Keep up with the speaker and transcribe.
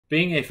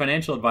Being a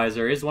financial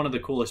advisor is one of the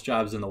coolest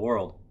jobs in the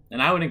world,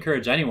 and I would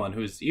encourage anyone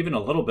who's even a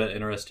little bit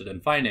interested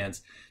in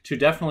finance to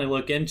definitely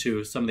look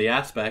into some of the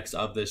aspects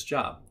of this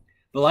job.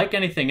 But like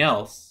anything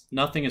else,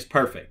 nothing is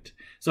perfect.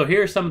 So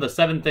here are some of the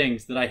 7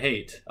 things that I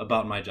hate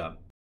about my job.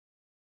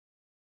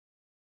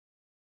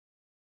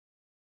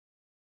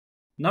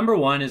 Number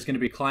 1 is going to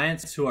be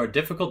clients who are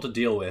difficult to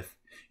deal with,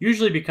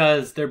 usually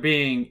because they're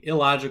being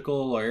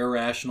illogical or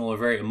irrational or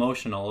very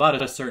emotional about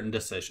a certain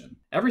decision.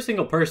 Every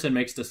single person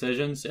makes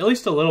decisions, at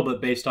least a little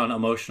bit based on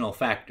emotional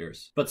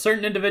factors. But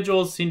certain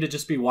individuals seem to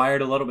just be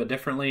wired a little bit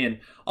differently and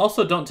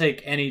also don't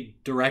take any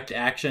direct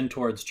action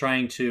towards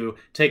trying to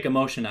take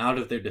emotion out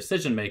of their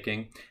decision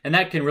making, and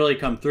that can really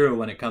come through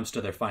when it comes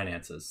to their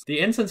finances. The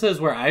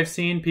instances where I've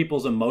seen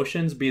people's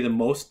emotions be the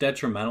most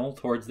detrimental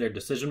towards their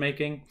decision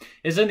making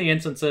is in the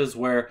instances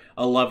where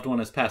a loved one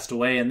has passed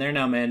away and they're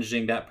now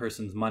managing that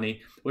person's money,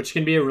 which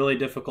can be a really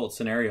difficult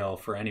scenario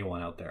for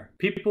anyone out there.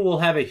 People will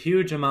have a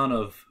huge amount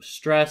of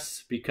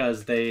stress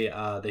because they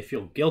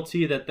feel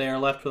guilty that they are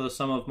left with a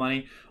sum of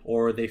money,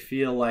 or they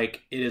feel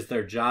like it is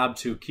their job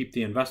to keep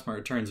the investment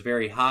returns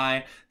very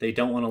high. They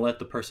don't want to let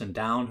the person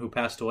down who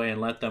passed away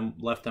and left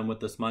them with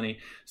this money.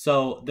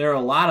 So there are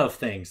a lot of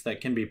things that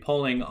can be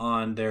pulling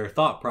on their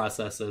thought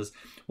processes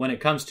when it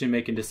comes to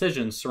making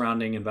decisions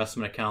surrounding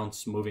investment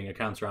accounts, moving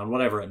accounts around,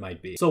 whatever it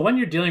might be. So when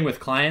you're dealing with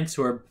clients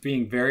who are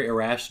being very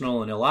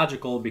irrational and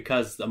illogical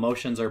because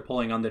emotions are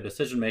pulling on their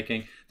decision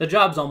making, the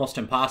job's almost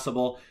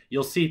impossible.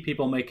 You'll see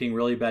people making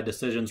really bad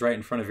decisions right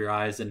in front of your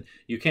eyes, and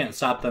you can't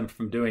stop them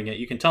from doing it.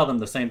 You can tell them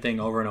the same thing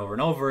over and over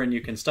and over, and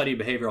you can study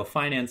behavioral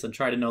finance and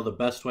try to know the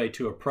best way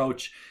to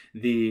approach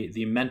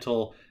the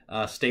mental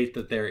state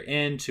that they're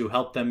in to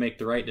help them make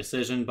the right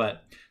decision.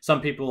 But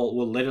some people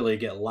will literally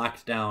get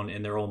locked down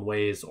in their own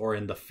ways or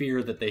in the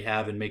fear that they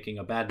have in making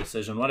a bad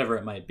decision, whatever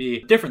it might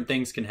be. Different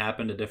things can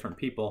happen to different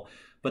people,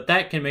 but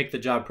that can make the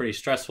job pretty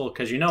stressful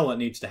because you know what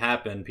needs to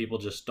happen. People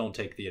just don't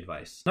take the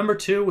advice. Number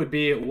 2 would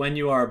be when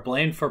you are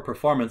blamed for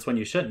performance when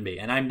you shouldn't be.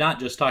 And I'm not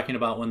just talking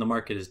about when the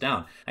market is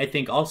down. I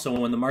think also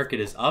when the market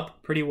is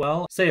up pretty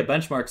well, say a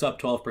benchmark's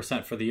up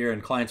 12% for the year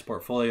and client's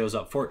portfolio is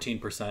up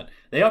 14%.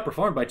 They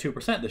outperformed by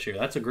 2% this year.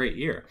 That's a great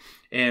year.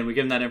 And we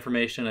give them that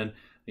information, and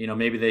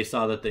maybe they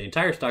saw that the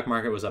entire stock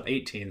market was up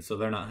 18, so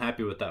they're not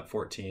happy with that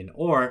 14.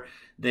 Or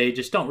they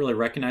just don't really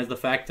recognize the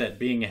fact that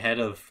being ahead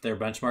of their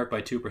benchmark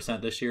by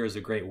 2% this year is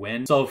a great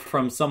win. So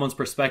from someone's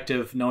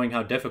perspective, knowing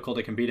how difficult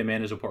it can be to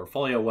manage a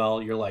portfolio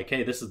well, you're like,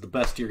 hey, this is the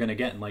best you're going to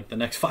get in like the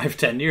next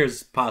 5-10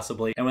 years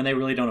possibly. And when they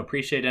really don't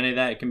appreciate any of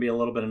that, it can be a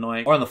little bit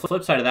annoying. Or on the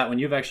flip side of that, when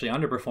you've actually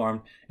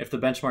underperformed, if the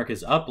benchmark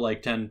is up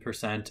like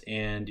 10%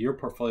 and your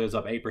portfolio is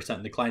up 8%,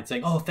 and the client's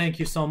saying, oh, thank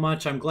you so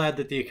much, I'm glad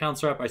that the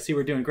accounts are up, I see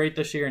we're doing great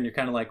this year, and you're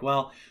kind of like,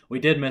 well, we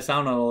did miss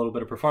out on a little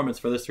bit of performance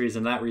for this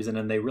reason, that reason,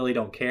 and they really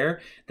don't care,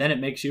 then it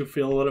makes you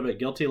feel a little bit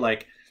guilty,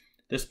 like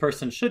this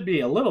person should be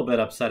a little bit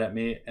upset at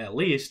me at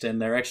least,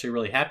 and they're actually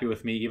really happy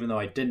with me even though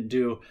I didn't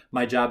do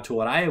my job to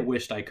what I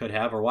wished I could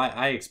have or what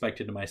I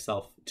expected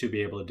myself to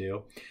be able to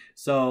do.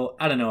 So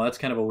I don't know, that's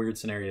kind of a weird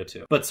scenario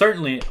too. But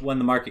certainly when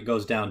the market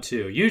goes down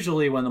too.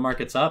 Usually when the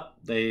market's up,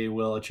 they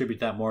will attribute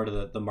that more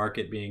to the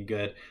market being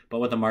good. But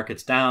when the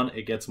market's down,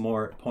 it gets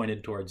more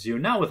pointed towards you.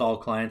 Not with all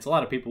clients. A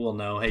lot of people will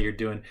know, hey, you're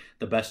doing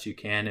the best you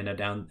can in a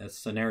down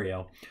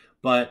scenario.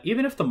 But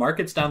even if the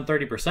market's down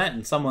 30%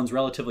 and someone's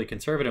relatively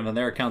conservative and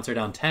their accounts are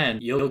down 10,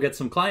 you'll get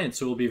some clients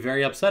who will be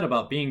very upset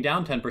about being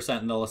down 10%,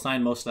 and they'll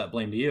assign most of that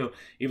blame to you,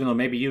 even though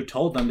maybe you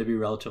told them to be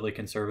relatively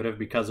conservative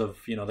because of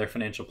their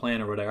financial plan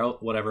or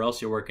whatever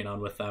else you're working on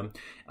with them.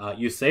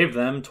 You saved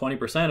them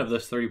 20% of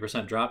this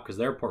 30% drop because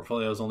their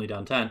portfolio is only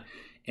down 10,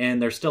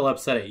 and they're still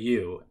upset at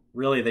you.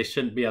 Really, they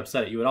shouldn't be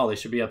upset at you at all. They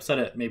should be upset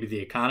at maybe the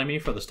economy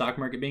for the stock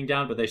market being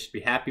down, but they should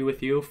be happy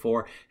with you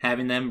for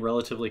having them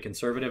relatively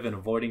conservative and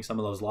avoiding some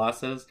of those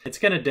losses. It's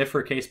going to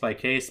differ case by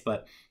case,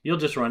 but you'll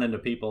just run into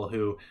people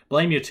who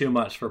blame you too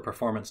much for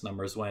performance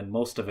numbers when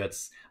most of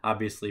it's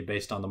obviously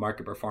based on the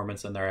market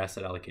performance and their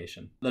asset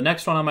allocation. The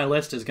next one on my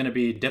list is going to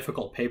be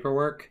difficult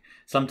paperwork.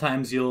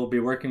 Sometimes you'll be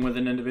working with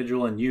an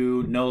individual and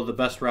you know the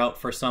best route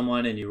for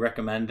someone and you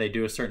recommend they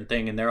do a certain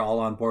thing and they're all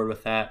on board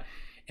with that.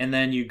 And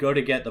then you go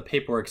to get the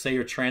paperwork, say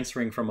you're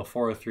transferring from a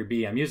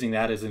 403B. I'm using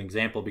that as an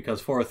example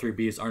because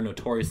 403Bs are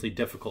notoriously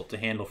difficult to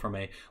handle from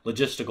a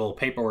logistical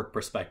paperwork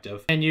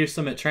perspective. And you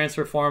submit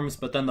transfer forms,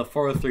 but then the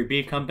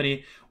 403B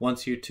company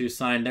wants you to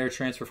sign their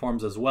transfer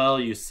forms as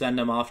well. You send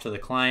them off to the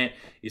client,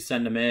 you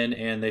send them in,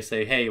 and they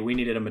say, hey, we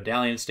needed a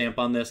medallion stamp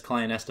on this.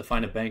 Client has to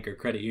find a bank or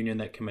credit union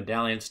that can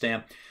medallion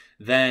stamp.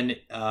 Then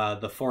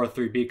the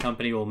 403B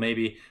company will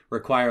maybe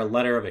require a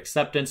letter of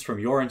acceptance from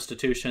your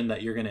institution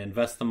that you're going to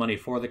invest the money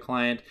for the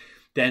client.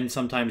 Then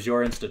sometimes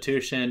your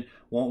institution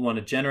won't want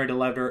to generate a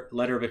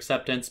letter of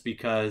acceptance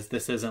because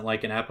this isn't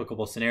like an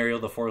applicable scenario.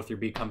 The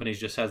 403B companies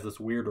just has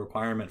this weird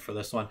requirement for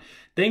this one.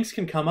 Things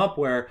can come up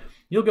where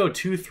you'll go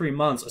 2-3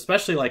 months,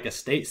 especially like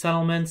estate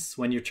settlements,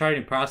 when you're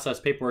trying to process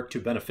paperwork to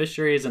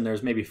beneficiaries and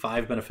there's maybe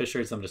 5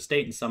 beneficiaries of the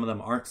estate and some of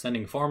them aren't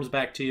sending forms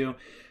back to you.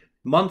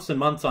 months and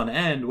months on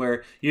end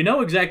where you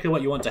know exactly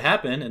what you want to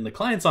happen and the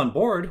client's on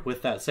board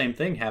with that same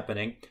thing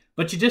happening,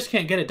 but you just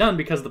can't get it done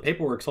because the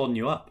paperwork's holding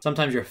you up.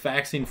 Sometimes you're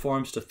faxing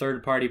forms to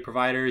third-party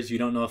providers. You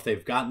don't know if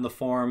they've gotten the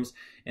forms,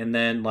 and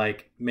then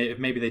like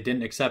maybe they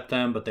didn't accept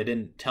them, but they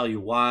didn't tell you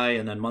why,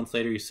 and then months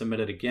later you submit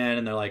it again,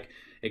 and they're like,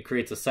 it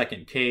creates a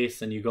second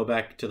case, and you go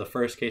back to the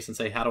first case and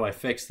say, how do I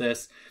fix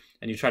this?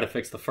 And you try to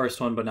fix the first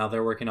one, but now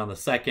they're working on the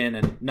second,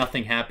 and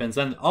nothing happens.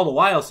 And all the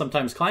while,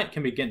 sometimes client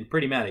can be getting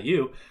pretty mad at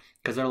you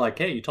because they're like,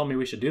 hey, you told me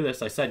we should do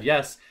this. I said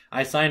yes.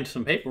 I signed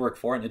some paperwork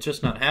for it, and it's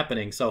just not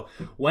happening. So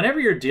whenever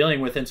you're dealing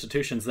with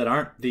institutions that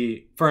aren't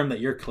the firm that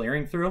you're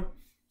clearing through,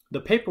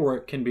 the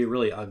paperwork can be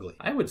really ugly.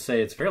 I would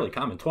say it's fairly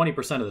common.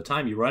 20% of the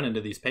time you run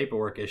into these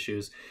paperwork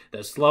issues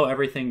that slow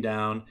everything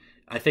down.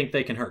 I think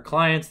they can hurt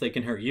clients. They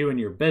can hurt you and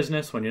your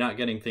business when you're not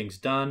getting things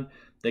done.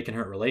 They can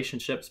hurt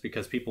relationships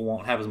because people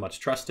won't have as much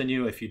trust in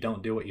you if you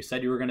don't do what you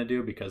said you were going to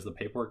do because the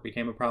paperwork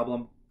became a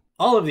problem.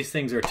 All of these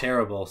things are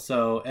terrible.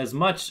 So as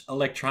much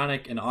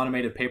electronic and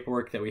automated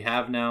paperwork that we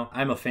have now,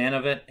 I'm a fan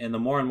of it. And the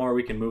more and more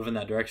we can move in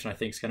that direction, I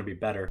think it's going to be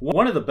better.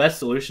 One of the best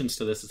solutions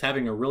to this is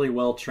having a really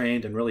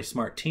well-trained and really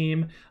smart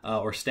team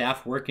or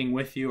staff working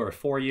with you or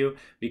for you,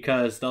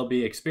 because they'll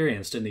be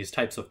experienced in these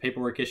types of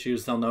paperwork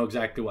issues. They'll know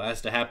exactly what has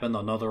to happen.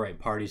 They'll know the right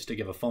parties to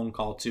give a phone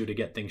call to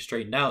get things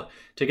straightened out,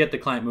 to get the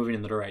client moving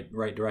in the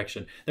right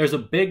direction. There's a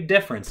big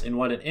difference in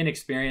what an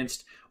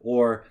inexperienced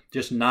or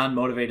just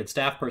non-motivated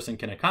staff person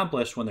can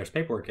accomplish when there's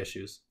paperwork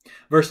issues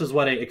versus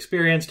what an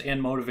experienced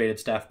and motivated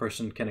staff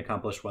person can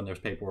accomplish when there's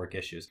paperwork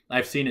issues.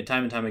 I've seen it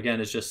time and time again.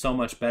 It's just so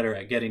much better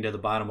at getting to the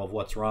bottom of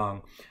what's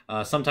wrong.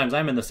 Sometimes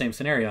I'm in the same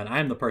scenario and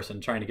I'm the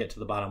person trying to get to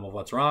the bottom of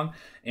what's wrong,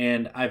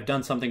 and I've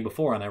done something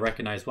before and I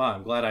recognize, wow,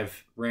 I'm glad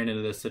I've ran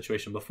into this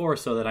situation before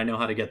so that I know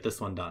how to get this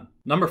one done.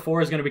 Number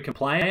 4 is going to be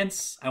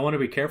compliance. I want to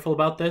be careful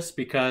about this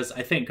because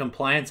I think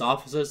compliance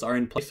offices are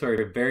in place for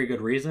a very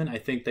good reason. I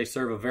think they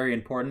serve a very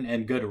important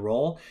and good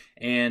role,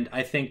 and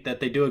I think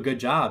that they do a good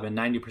job in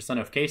 90%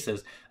 of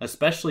cases,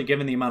 especially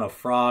given the amount of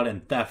fraud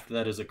and theft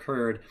that has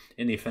occurred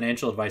in the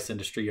financial advice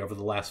industry over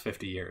the last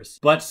 50 years.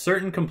 But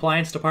certain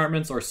compliance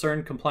departments or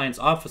certain compliance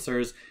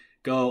officers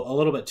go a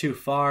little bit too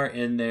far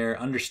in their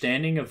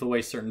understanding of the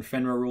way certain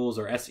FINRA rules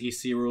or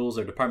SEC rules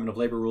or Department of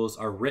Labor rules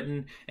are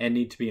written and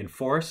need to be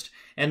enforced.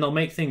 And they'll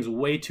make things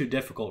way too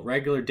difficult.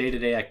 Regular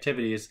day-to-day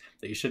activities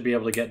that you should be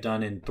able to get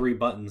done in 3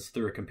 buttons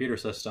through a computer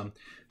system,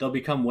 they'll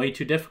become way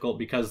too difficult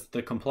because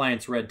the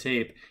compliance red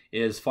tape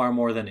is far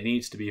more than it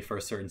needs to be for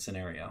a certain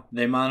scenario.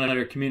 They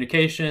monitor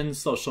communications,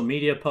 social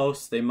media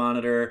posts, they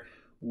monitor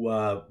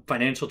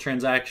financial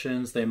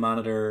transactions, they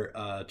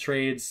monitor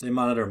trades, they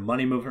monitor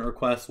money movement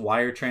requests,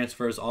 wire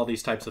transfers, all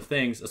these types of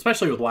things.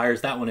 Especially with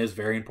wires, that one is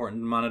very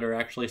important to monitor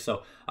actually,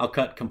 so I'll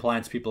cut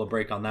compliance people a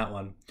break on that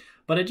one.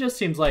 But it just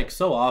seems like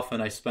so often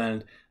I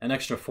spend an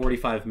extra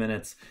 45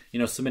 minutes,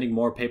 submitting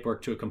more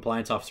paperwork to a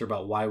compliance officer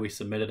about why we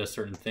submitted a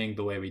certain thing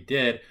the way we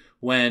did,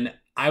 when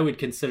I would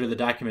consider the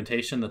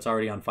documentation that's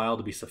already on file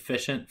to be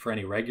sufficient for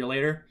any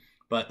regulator.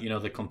 But,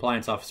 the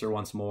compliance officer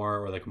wants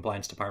more, or the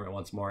compliance department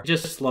wants more. It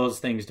just slows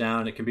things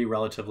down. It can be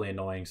relatively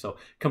annoying. So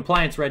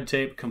compliance red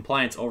tape,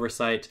 compliance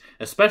oversight,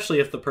 especially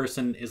if the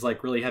person is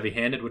like really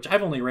heavy-handed, which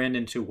I've only ran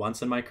into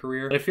once in my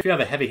career. But if you have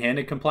a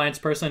heavy-handed compliance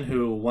person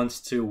who wants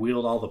to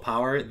wield all the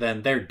power,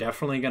 then they're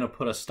definitely going to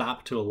put a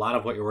stop to a lot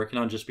of what you're working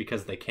on just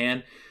because they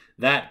can.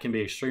 That can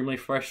be extremely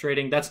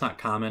frustrating. That's not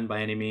common by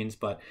any means,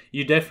 but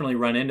you definitely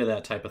run into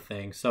that type of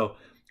thing. So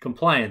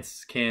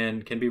compliance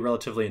can be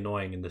relatively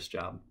annoying in this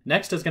job.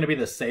 Next is going to be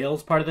the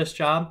sales part of this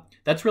job.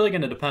 That's really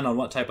going to depend on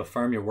what type of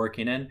firm you're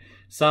working in.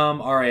 Some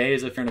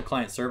RIAs, if you're in a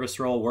client service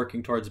role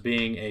working towards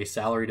being a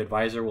salaried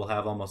advisor, will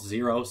have almost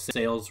 0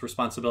 sales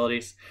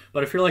responsibilities.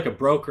 But if you're like a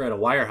broker at a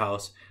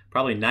wirehouse,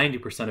 probably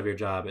 90% of your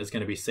job is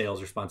going to be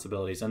sales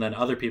responsibilities. And then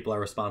other people are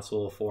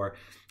responsible for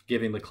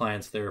giving the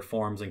clients their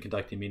forms and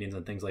conducting meetings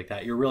and things like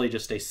that. You're really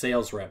just a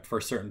sales rep for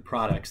certain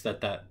products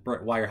that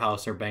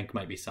wirehouse or bank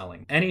might be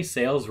selling. Any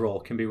sales role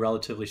can be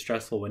relatively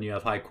stressful when you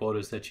have high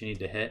quotas that you need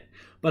to hit,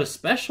 but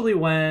especially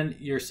when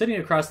you're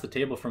sitting across the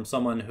table from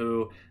someone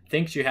who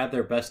thinks you have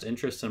their best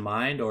interests in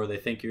mind, or they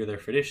think you're their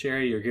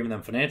fiduciary, you're giving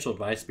them financial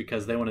advice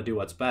because they want to do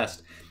what's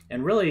best.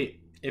 And really,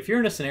 if you're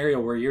in a scenario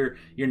where you're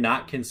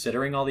not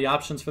considering all the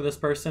options for this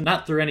person,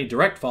 not through any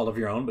direct fault of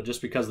your own, but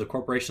just because the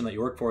corporation that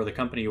you work for or the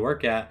company you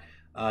work at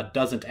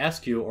doesn't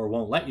ask you or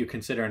won't let you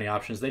consider any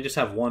options. They just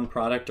have one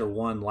product or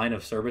one line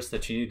of service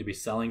that you need to be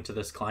selling to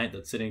this client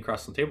that's sitting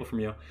across the table from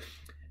you.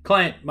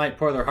 Client might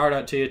pour their heart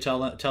out to you,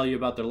 tell you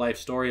about their life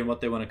story and what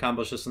they want to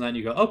accomplish, this and that, and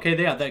you go,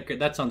 okay, yeah,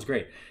 that sounds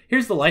great.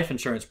 Here's the life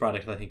insurance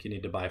product I think you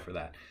need to buy for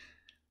that.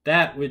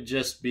 That would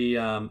just be,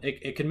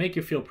 it can make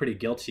you feel pretty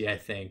guilty, I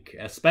think,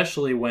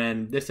 especially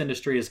when this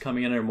industry is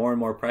coming under more and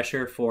more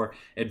pressure for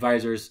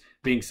advisors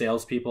being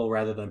salespeople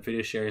rather than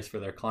fiduciaries for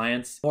their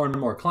clients. More and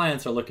more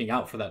clients are looking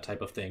out for that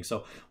type of thing.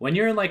 So when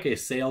you're in like a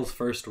sales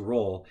first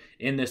role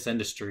in this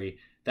industry,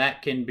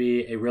 that can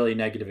be a really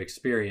negative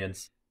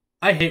experience.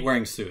 I hate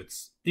wearing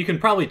suits. You can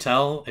probably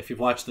tell if you've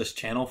watched this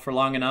channel for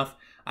long enough.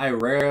 I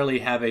rarely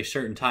have a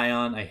shirt and tie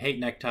on. I hate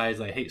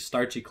neckties. I hate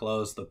starchy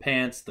clothes. The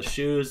pants, the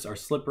shoes are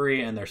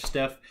slippery and they're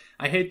stiff.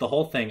 I hate the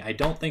whole thing. I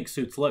don't think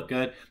suits look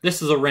good.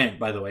 This is a rant,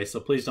 by the way,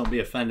 so please don't be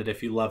offended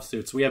if you love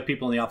suits. We have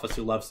people in the office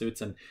who love suits,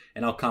 and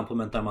I'll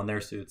compliment them on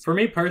their suits. For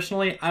me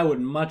personally, I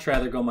would much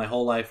rather go my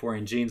whole life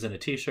wearing jeans and a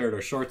t-shirt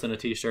or shorts and a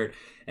t-shirt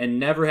and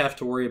never have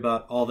to worry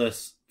about all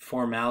this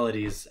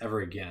formalities ever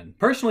again.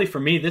 Personally, for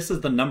me, this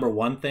is the number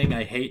one thing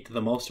I hate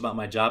the most about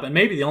my job, and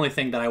maybe the only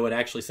thing that I would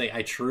actually say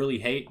I truly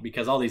hate,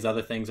 because all these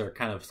other things are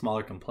kind of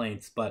smaller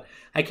complaints, but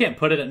I can't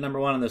put it at number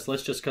one on this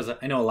list just because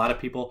I know a lot of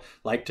people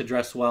like to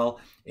dress well,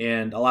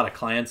 and a lot of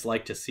clients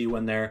like to see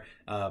when their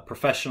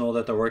professional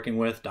that they're working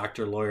with,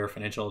 doctor, lawyer,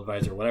 financial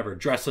advisor, whatever,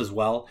 dresses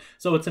well.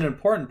 So it's an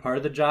important part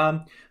of the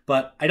job,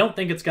 but I don't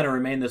think it's going to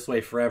remain this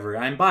way forever.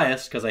 I'm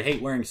biased because I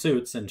hate wearing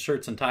suits and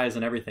shirts and ties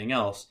and everything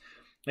else.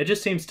 It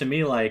just seems to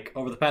me like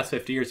over the past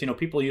 50 years,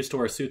 people used to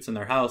wear suits in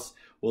their house.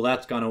 Well,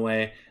 that's gone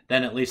away.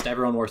 Then at least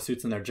everyone wore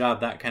suits in their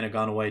job. That kind of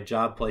gone away.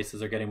 Job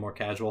places are getting more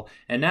casual.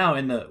 And now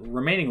in the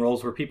remaining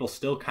roles where people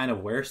still kind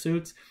of wear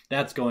suits,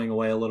 that's going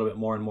away a little bit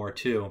more and more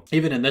too.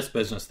 Even in this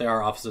business, there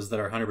are offices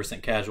that are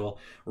 100% casual,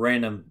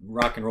 random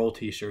rock and roll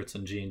t-shirts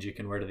and jeans you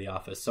can wear to the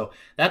office. So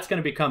that's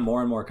going to become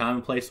more and more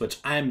commonplace, which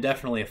I'm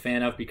definitely a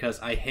fan of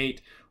because I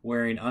hate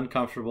wearing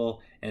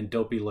uncomfortable and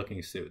dopey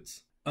looking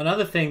suits.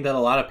 Another thing that a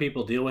lot of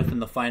people deal with in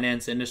the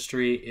finance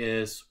industry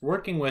is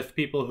working with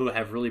people who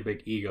have really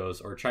big egos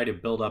or try to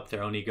build up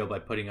their own ego by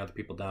putting other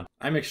people down.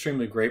 I'm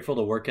extremely grateful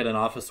to work at an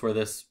office where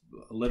this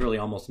literally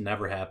almost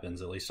never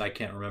happens. At least I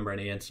can't remember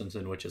any instance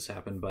in which it's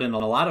happened. But in a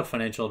lot of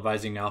financial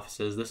advising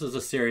offices, this is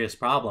a serious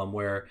problem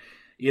where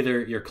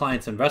either your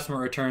client's investment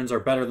returns are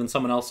better than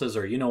someone else's,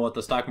 or you know what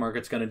the stock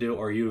market's going to do,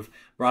 or you've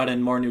brought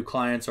in more new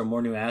clients or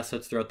more new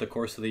assets throughout the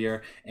course of the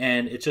year.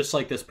 And it's just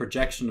like this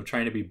projection of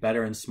trying to be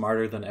better and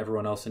smarter than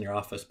everyone else in your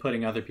office,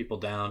 putting other people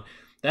down.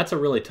 That's a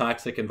really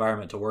toxic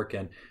environment to work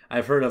in.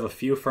 I've heard of a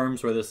few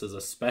firms where this is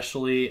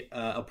especially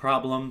a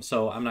problem,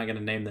 so I'm not going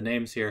to name the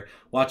names here.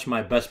 Watch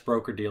my best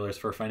broker dealers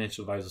for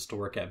financial advisors to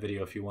work at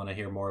video if you want to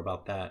hear more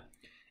about that.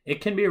 It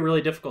can be a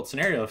really difficult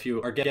scenario if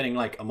you are getting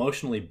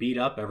emotionally beat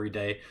up every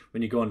day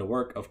when you go into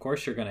work. Of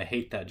course, you're going to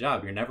hate that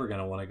job. You're never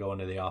going to want to go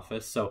into the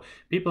office. So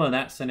people in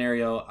that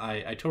scenario,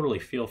 I totally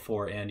feel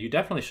for, and you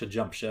definitely should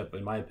jump ship,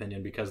 in my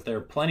opinion, because there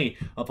are plenty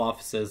of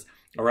offices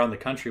around the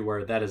country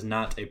where that is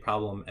not a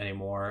problem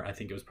anymore. I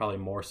think it was probably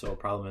more so a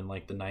problem in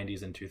the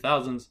 90s and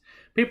 2000s.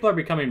 People are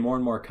becoming more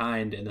and more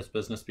kind in this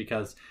business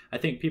because I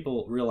think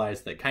people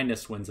realize that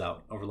kindness wins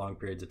out over long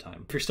periods of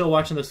time. If you're still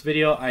watching this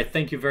video, I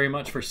thank you very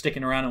much for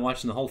sticking around and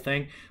watching the whole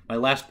thing. My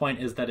last point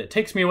is that it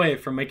takes me away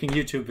from making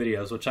YouTube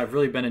videos, which I've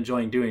really been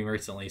enjoying doing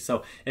recently.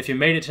 So if you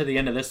made it to the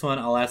end of this one,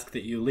 I'll ask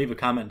that you leave a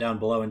comment down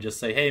below and just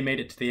say, hey, made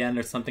it to the end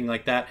or something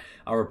like that.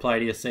 I'll reply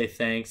to you, say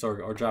thanks,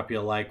 or drop you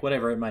a like,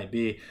 whatever it might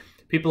be.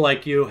 People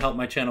like you help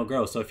my channel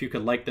grow, so if you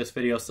could like this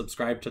video,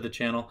 subscribe to the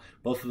channel,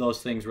 both of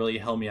those things really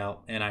help me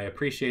out, and I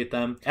appreciate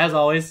them. As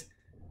always,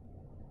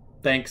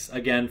 thanks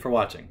again for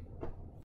watching.